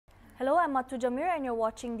Hello, I'm Matu Jamir and you're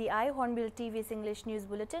watching the Hornbill TV's English News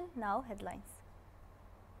Bulletin. Now, headlines.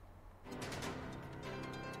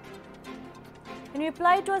 In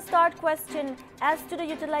reply to a start question as to the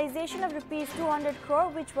utilization of Rs 200 crore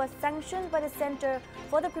which was sanctioned by the Centre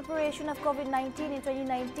for the Preparation of COVID-19 in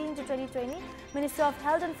 2019 to 2020, Minister of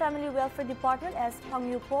Health and Family Welfare Department S.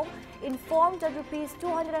 Pangyupong informed that Rs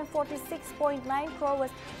 246.9 crore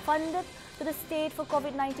was funded to the state for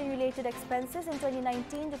COVID-19 related expenses in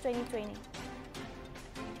 2019 to 2020.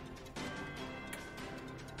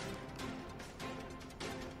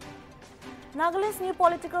 Nagaland's new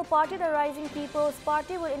political party, the Rising People's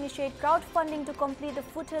Party, will initiate crowdfunding to complete the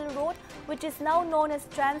Foothill Road, which is now known as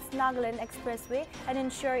Trans-Nagaland Expressway, and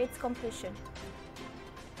ensure its completion.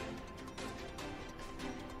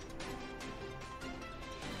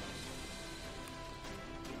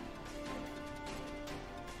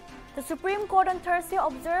 The Supreme Court on Thursday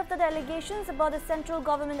observed that the allegations about the central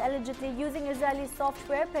government allegedly using Israeli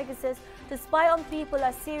software Pegasus to spy on people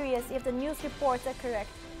are serious if the news reports are correct.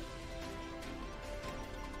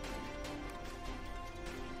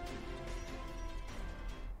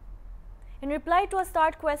 In reply to a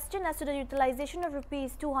start question as to the utilization of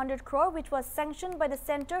Rs 200 crore which was sanctioned by the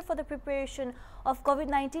Centre for the Preparation of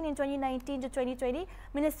COVID-19 in 2019 to 2020,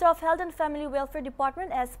 Minister of Health and Family Welfare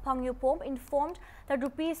Department S. Pangyupong informed that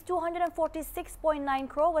Rs 246.9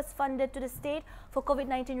 crore was funded to the state for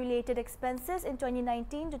COVID-19 related expenses in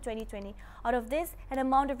 2019 to 2020. Out of this, an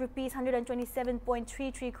amount of Rs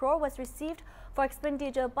 127.33 crore was received for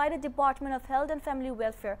expenditure by the Department of Health and Family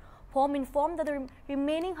Welfare. POM informed that the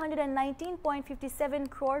remaining 119.57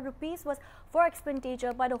 crore rupees was for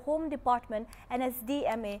expenditure by the Home Department,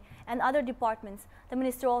 NSDMA, and other departments. The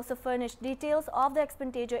minister also furnished details of the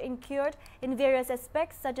expenditure incurred in various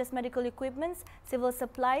aspects such as medical equipments, civil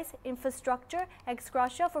supplies, infrastructure, ex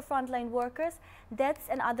gratia for frontline workers, deaths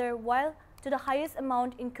and other, while to the highest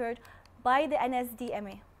amount incurred by the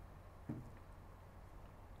NSDMA.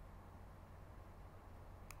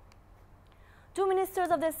 Two ministers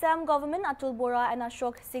of the Assam government, Atul Bora and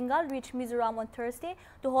Ashok Singhal, reached Mizoram on Thursday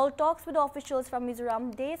to hold talks with officials from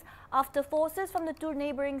Mizoram days after forces from the two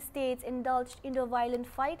neighboring states indulged into a violent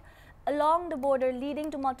fight along the border, leading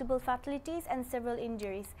to multiple fatalities and several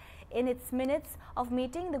injuries. In its minutes of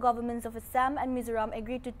meeting, the governments of Assam and Mizoram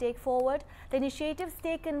agreed to take forward the initiatives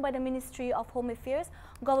taken by the Ministry of Home Affairs,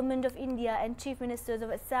 Government of India and Chief Ministers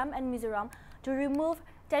of Assam and Mizoram to remove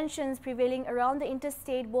tensions prevailing around the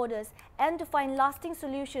interstate borders and to find lasting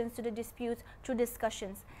solutions to the disputes through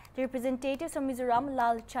discussions. The representatives from Mizoram,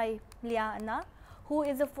 Lal Chai Liana, who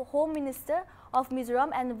is the Home Minister of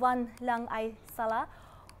Mizoram, and Van Lang Ai Sala,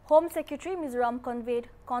 Home Secretary Mizoram, conveyed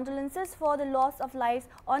condolences for the loss of lives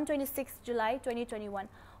on 26 July 2021,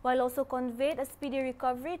 while also conveyed a speedy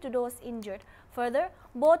recovery to those injured. Further,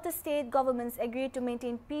 both the state governments agreed to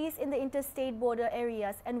maintain peace in the interstate border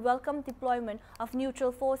areas and welcome deployment of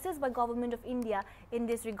neutral forces by Government of India in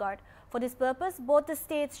this regard. For this purpose, both the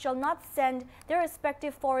states shall not send their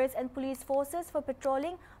respective forest and police forces for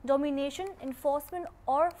patrolling, domination, enforcement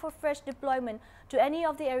or for fresh deployment to any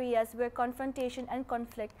of the areas where confrontation and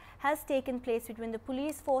conflict has taken place between the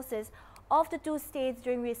police forces of the two states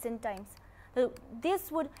during recent times.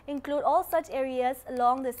 This would include all such areas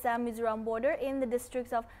along the Assam-Mizoram border in the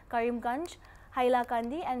districts of Karimganj,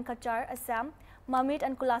 Hailakandi and Kachar, Assam, Mamit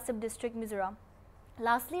and Kolasip district, Mizoram.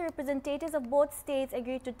 Lastly, representatives of both states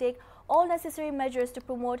agreed to take all necessary measures to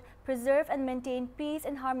promote, preserve and maintain peace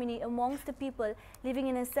and harmony amongst the people living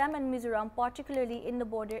in Assam and Mizoram, particularly in the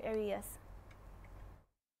border areas.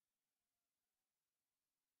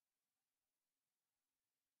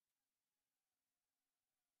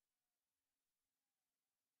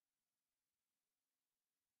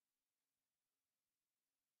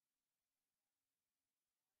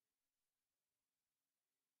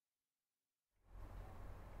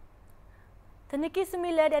 The Nikki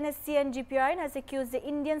Sumi-led NSC and GPRN has accused the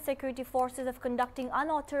Indian security forces of conducting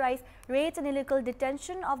unauthorized raids and illegal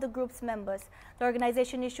detention of the group's members. The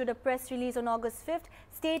organization issued a press release on August 5th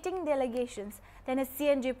stating the allegations. The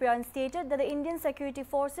NSC and GPRN stated that the Indian security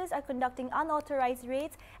forces are conducting unauthorized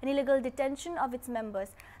raids and illegal detention of its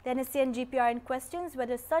members. The NSC and GPRN questions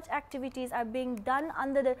whether such activities are being done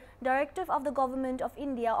under the directive of the Government of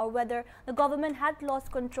India or whether the government had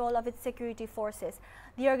lost control of its security forces.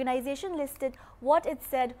 The organization listed what it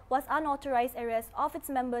said was unauthorized arrests of its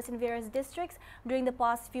members in various districts during the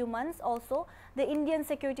past few months. Also, the Indian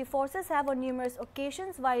security forces have on numerous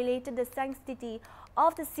occasions violated the sanctity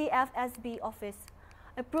of the CFSB office.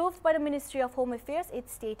 approved by the Ministry of Home Affairs, it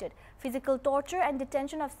stated. Physical torture and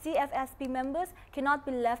detention of CFSP members cannot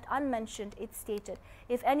be left unmentioned, it stated.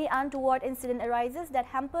 If any untoward incident arises that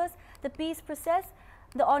hampers the peace process,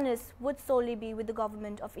 the onus would solely be with the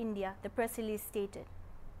Government of India, the press release stated.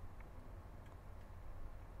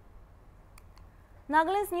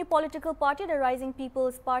 Nagaland's new political party, the Rising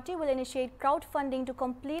People's Party, will initiate crowdfunding to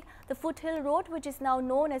complete the foothill road, which is now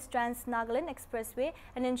known as Trans-Nagaland Expressway,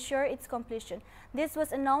 and ensure its completion. This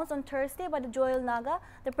was announced on Thursday by the Joel Naga,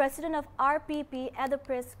 the president of RPP, at the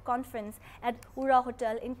press conference at Ura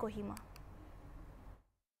Hotel in Kohima.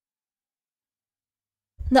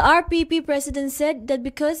 The RPP president said that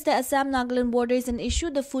because the Assam-Nagaland border is an issue,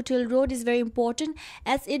 the foothill road is very important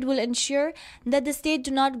as it will ensure that the state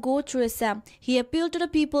do not go through Assam. He appealed to the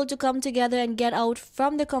people to come together and get out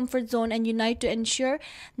from the comfort zone and unite to ensure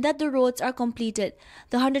that the roads are completed.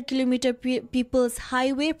 The 100-kilometer People's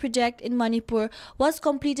Highway project in Manipur was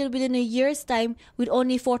completed within a year's time with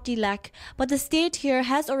only 40 lakh. But the state here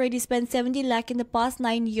has already spent 70 lakh in the past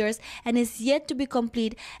 9 years and is yet to be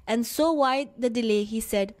complete, and so why the delay, he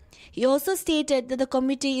said. He also stated that the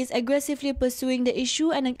committee is aggressively pursuing the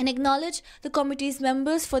issue and acknowledged the committee's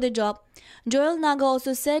members for the job. Joel Naga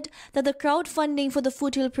also said that the crowdfunding for the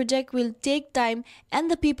foothill project will take time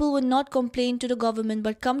and the people will not complain to the government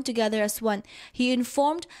but come together as one. He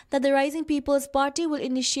informed that the Rising People's Party will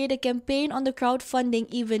initiate a campaign on the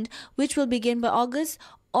crowdfunding event, which will begin by August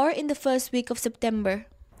or in the first week of September.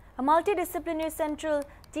 A multidisciplinary central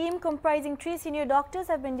team comprising 3 senior doctors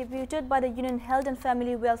have been deputed by the Union Health and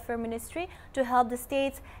Family Welfare Ministry to help the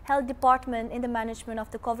state's health department in the management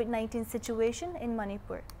of the COVID-19 situation in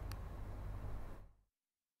Manipur.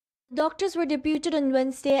 Doctors were deputed on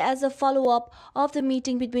Wednesday as a follow-up of the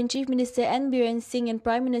meeting between Chief Minister N. Biren Singh and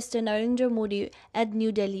Prime Minister Narendra Modi at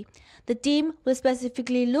New Delhi. The team will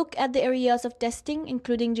specifically look at the areas of testing,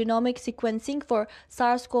 including genomic sequencing for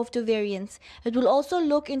SARS-CoV-2 variants. It will also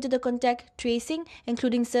look into the contact tracing,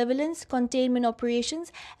 including surveillance, containment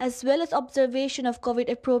operations, as well as observation of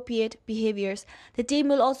COVID-appropriate behaviors. The team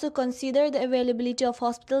will also consider the availability of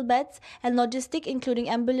hospital beds and logistics, including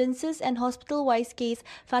ambulances and hospital-wise case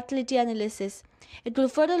fatality analysis. It will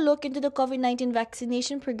further look into the COVID-19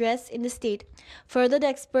 vaccination progress in the state. Further, the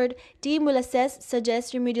expert team will assess,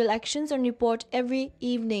 suggest remedial actions and report every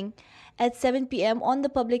evening at 7 p.m. on the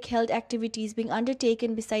public health activities being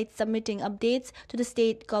undertaken besides submitting updates to the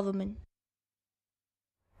state government.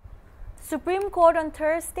 Supreme Court on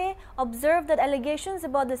Thursday observed that allegations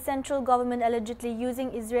about the central government allegedly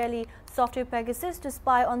using Israeli software Pegasus to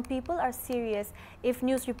spy on people are serious if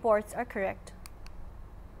news reports are correct.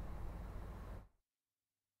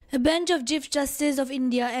 A bench of Chief Justice of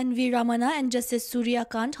India N.V. Ramana and Justice Surya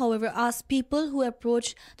Kant, however, asked people who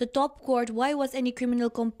approached the top court why was any criminal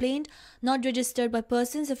complaint not registered by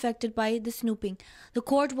persons affected by the snooping. The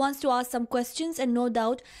court wants to ask some questions, and no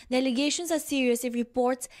doubt the allegations are serious if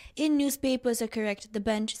reports in newspapers are correct, the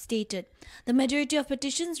bench stated. The majority of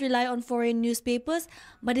petitions rely on foreign newspapers,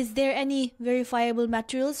 but is there any verifiable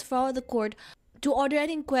materials for the court to order an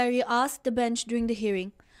inquiry, asked the bench during the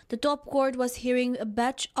hearing. The top court was hearing a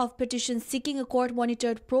batch of petitions seeking a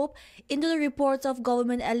court-monitored probe into the reports of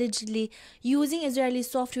government allegedly using Israeli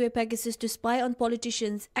software Pegasus to spy on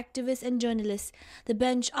politicians, activists and journalists. The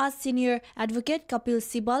bench asked senior advocate Kapil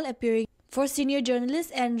Sibal, appearing for senior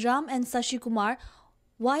journalists, and Ram and Sashi Kumar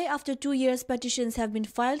why after 2 years petitions have been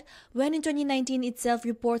filed when in 2019 itself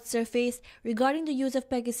reports surfaced regarding the use of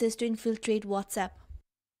Pegasus to infiltrate WhatsApp.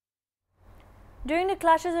 During the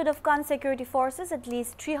clashes with Afghan security forces, at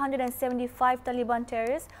least 375 Taliban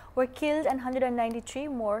terrorists were killed and 193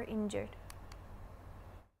 more injured.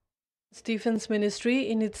 Defense Ministry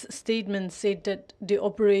in its statement said that the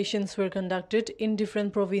operations were conducted in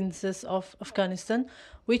different provinces of Afghanistan,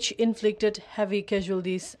 which inflicted heavy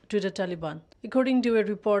casualties to the Taliban. According to a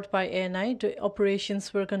report by ANI, the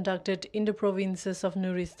operations were conducted in the provinces of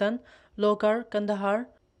Nuristan, Lokar, Kandahar,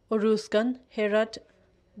 Uruzgan, Herat,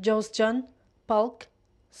 Jowzjan, Palk,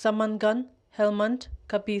 Samangan, Helmand,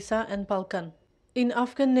 Kapisa and Palkan. In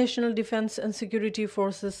Afghan National Defense and Security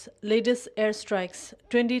Forces' latest airstrikes,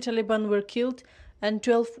 20 Taliban were killed and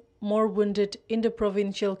 12 more wounded in the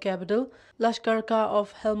provincial capital, Lashkargah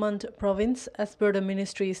of Helmand province, as per the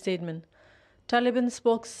ministry statement. Taliban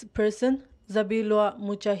spokesperson Zabilullah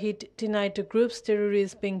Mujahid denied the group's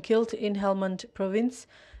terrorists being killed in Helmand province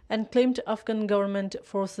and claimed Afghan government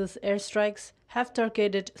forces' airstrikes have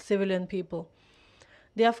targeted civilian people.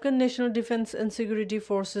 The Afghan National Defense and Security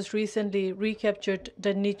Forces recently recaptured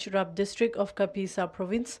the Nijrab district of Kapisa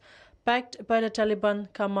province, backed by the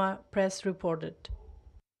Taliban, Kama press reported.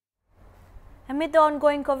 Amid the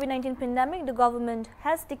ongoing COVID-19 pandemic, the government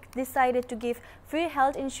has decided to give free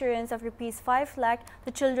health insurance of Rs 5 lakh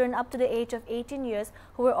to children up to the age of 18 years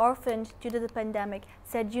who were orphaned due to the pandemic,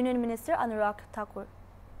 said Union Minister Anurag Thakur.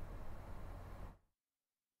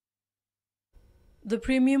 The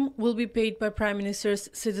premium will be paid by Prime Minister's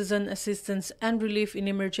Citizen Assistance and Relief in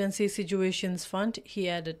Emergency Situations Fund, he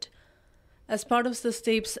added. As part of the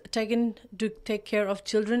steps taken to take care of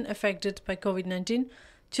children affected by COVID-19,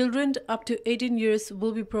 children up to 18 years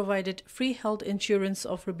will be provided free health insurance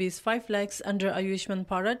of Rs 5 lakhs under Ayushman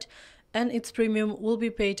Bharat, and its premium will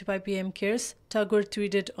be paid by PM CARES, Tagore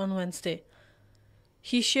tweeted on Wednesday.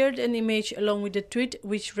 He shared an image along with a tweet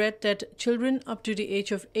which read that children up to the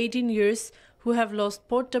age of 18 years who have lost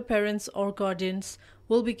both their parents or guardians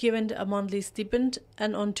will be given a monthly stipend,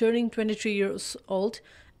 and on turning 23 years old,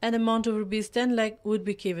 an amount of Rs 10 lakh would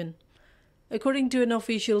be given. According to an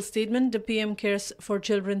official statement, the PM Cares for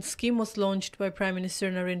Children scheme was launched by Prime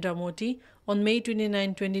Minister Narendra Modi on May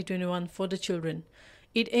 29, 2021 for the children.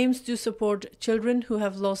 It aims to support children who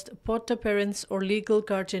have lost both their parents or legal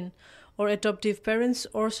guardian or adoptive parents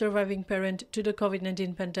or surviving parent to the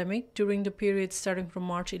COVID-19 pandemic during the period starting from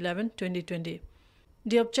March 11, 2020.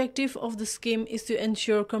 The objective of the scheme is to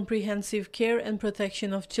ensure comprehensive care and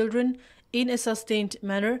protection of children in a sustained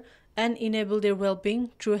manner and enable their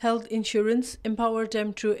well-being through health insurance, empower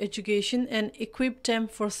them through education, and equip them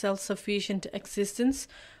for self-sufficient existence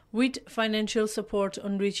with financial support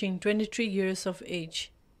on reaching 23 years of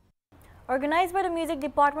age. Organized by the Music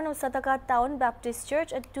Department of Sataka Town Baptist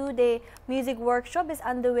Church, a two-day music workshop is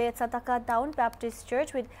underway at Sataka Town Baptist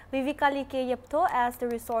Church with Vivikali K. Yepto as the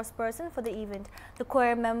resource person for the event. The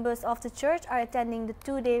choir members of the church are attending the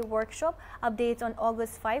two-day workshop. Updates on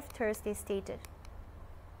August 5, Thursday stated.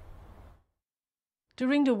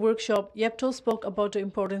 During the workshop, Yepto spoke about the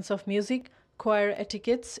importance of music, choir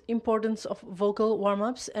etiquettes, importance of vocal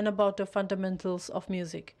warm-ups, and about the fundamentals of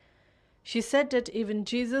music. She said that even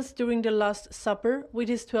Jesus during the Last Supper with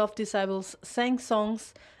his 12 disciples sang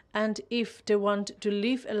songs, and if they want to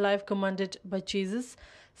live a life commanded by Jesus,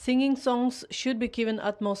 singing songs should be given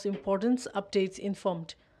utmost importance, updates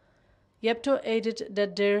informed. Yepto added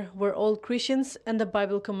that they were all Christians and the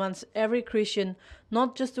Bible commands every Christian,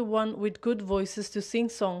 not just the one with good voices, to sing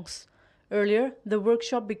songs. Earlier, the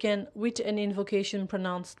workshop began with an invocation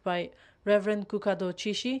pronounced by Reverend Kukado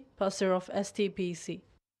Chishi, pastor of STPC.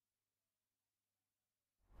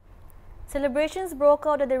 Celebrations broke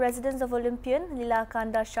out at the residence of Olympian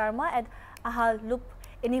Nilakanda Sharma at Ahal Lup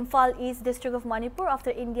in Imphal East District of Manipur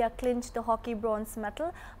after India clinched the hockey bronze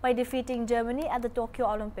medal by defeating Germany at the Tokyo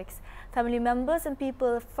Olympics. Family members and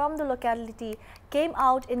people from the locality came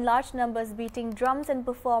out in large numbers, beating drums and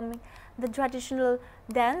performing the traditional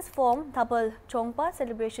dance form Thabal Chongpa.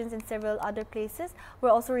 Celebrations in several other places were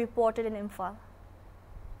also reported in Imphal.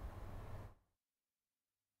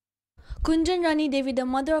 Kunjan Rani Devi, the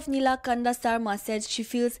mother of Nilakanda Sarma, said she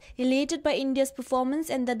feels elated by India's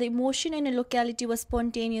performance and that the emotion in the locality was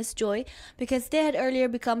spontaneous joy because they had earlier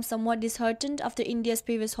become somewhat disheartened after India's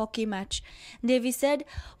previous hockey match. Devi said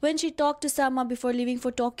when she talked to Sarma before leaving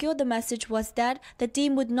for Tokyo, the message was that the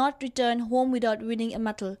team would not return home without winning a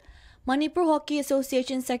medal. Manipur Hockey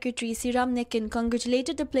Association Secretary Siram Nekin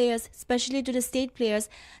congratulated the players, especially to the state players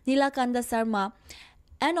Nilakanda Sarma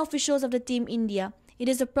and officials of the Team India. It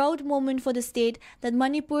is a proud moment for the state that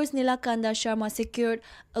Manipur's Nilakanda Sharma secured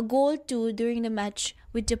a goal too during the match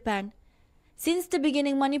with Japan. Since the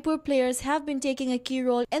beginning, Manipur players have been taking a key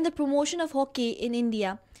role in the promotion of hockey in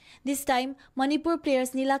India. This time, Manipur players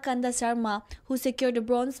Nilakanda Sharma, who secured the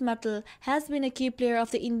bronze medal, has been a key player of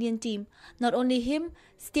the Indian team. Not only him,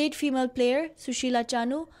 state female player Sushila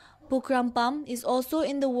Chanu Bukrampam is also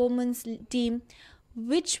in the women's team,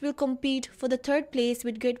 which will compete for the third place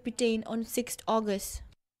with Great Britain on 6th August.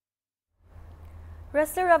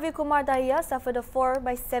 Wrestler Ravi Kumar Dahiya suffered a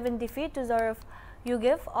 4-7 defeat to Zurav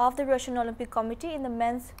Yugev of the Russian Olympic Committee in the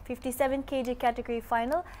men's 57 kg category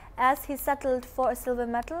final as he settled for a silver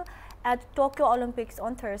medal at Tokyo Olympics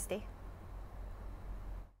on Thursday.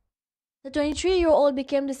 The 23-year-old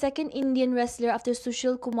became the second Indian wrestler after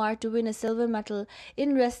Sushil Kumar to win a silver medal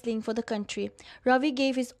in wrestling for the country. Ravi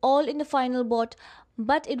gave his all in the final bout,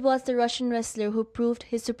 but it was the Russian wrestler who proved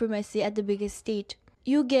his supremacy at the biggest stage.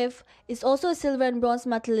 Yugev is also a silver and bronze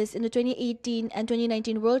medalist in the 2018 and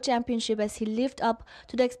 2019 World Championship as he lived up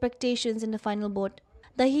to the expectations in the final bout.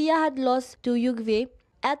 Dahiya had lost to Yugev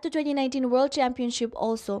at the 2019 World Championship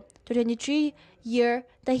also. The 23-year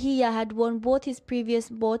Dahiya had won both his previous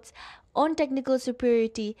bouts on technical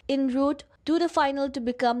superiority en route to the final to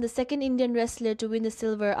become the second Indian wrestler to win the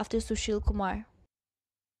silver after Sushil Kumar.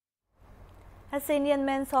 As the Indian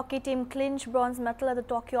men's hockey team clinched bronze medal at the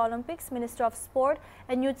Tokyo Olympics, Minister of Sport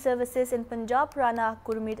and Youth Services in Punjab, Rana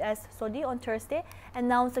Gurmeet S. Sodhi, on Thursday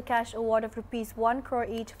announced a cash award of ₹1 crore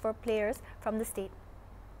each for players from the state.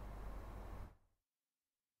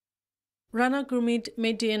 Rana Gurmeet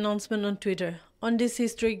made the announcement on Twitter. On this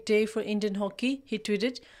historic day for Indian hockey, he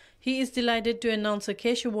tweeted, he is delighted to announce a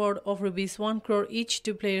cash award of ₹1 crore each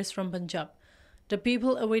to players from Punjab. The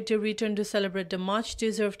people await their return to celebrate the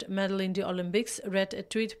much-deserved medal in the Olympics, read a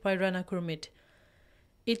tweet by Rana Gurmeet.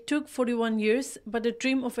 It took 41 years, but the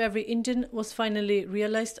dream of every Indian was finally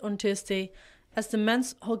realized on Thursday as the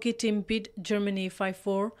men's hockey team beat Germany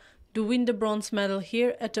 5-4 to win the bronze medal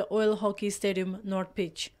here at the Oil Hockey Stadium North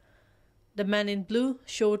Pitch. The men in blue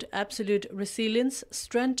showed absolute resilience,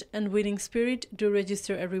 strength and winning spirit to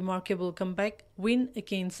register a remarkable comeback win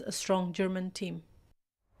against a strong German team.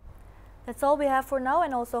 That's all we have for now,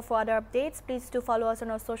 and also for other updates, please do follow us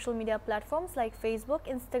on our social media platforms like Facebook,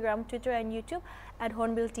 Instagram, Twitter and YouTube at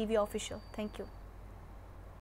Hornbilltv Official. Thank you.